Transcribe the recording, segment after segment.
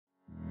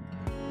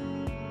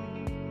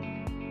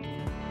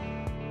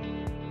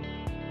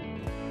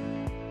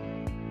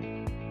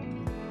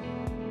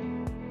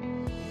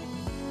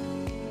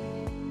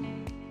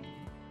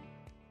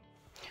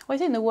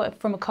Well, I think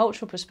from a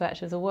cultural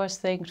perspective, the worst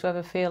thing to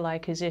ever feel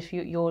like is if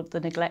you're the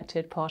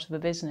neglected part of a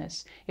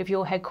business. If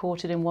you're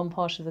headquartered in one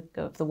part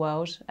of the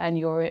world and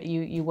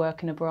you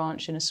work in a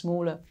branch in a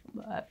smaller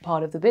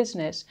part of the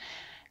business,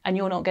 and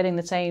you're not getting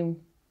the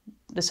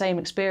same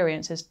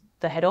experience as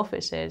the head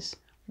office is,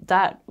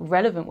 that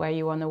relevant where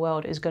you are in the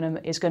world is going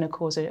to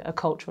cause a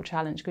cultural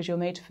challenge, because you're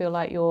made to feel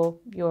like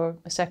you're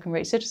a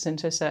second-rate citizen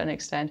to a certain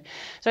extent.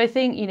 So I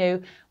think, you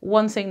know,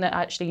 one thing that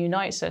actually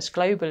unites us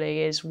globally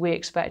is we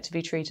expect to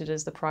be treated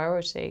as the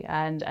priority,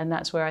 and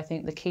that's where I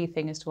think the key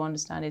thing is to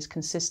understand is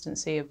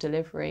consistency of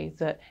delivery.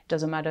 That it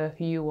doesn't matter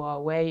who you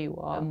are, where you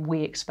are, and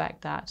we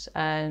expect that.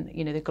 And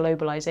you know, the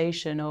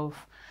globalization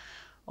of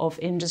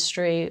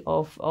industry,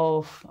 of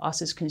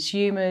us as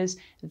consumers,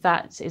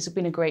 that has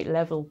been a great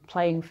level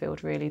playing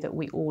field, really, that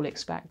we all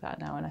expect that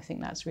now. And I think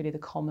that's really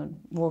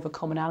more of a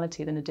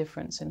commonality than a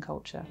difference in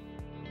culture.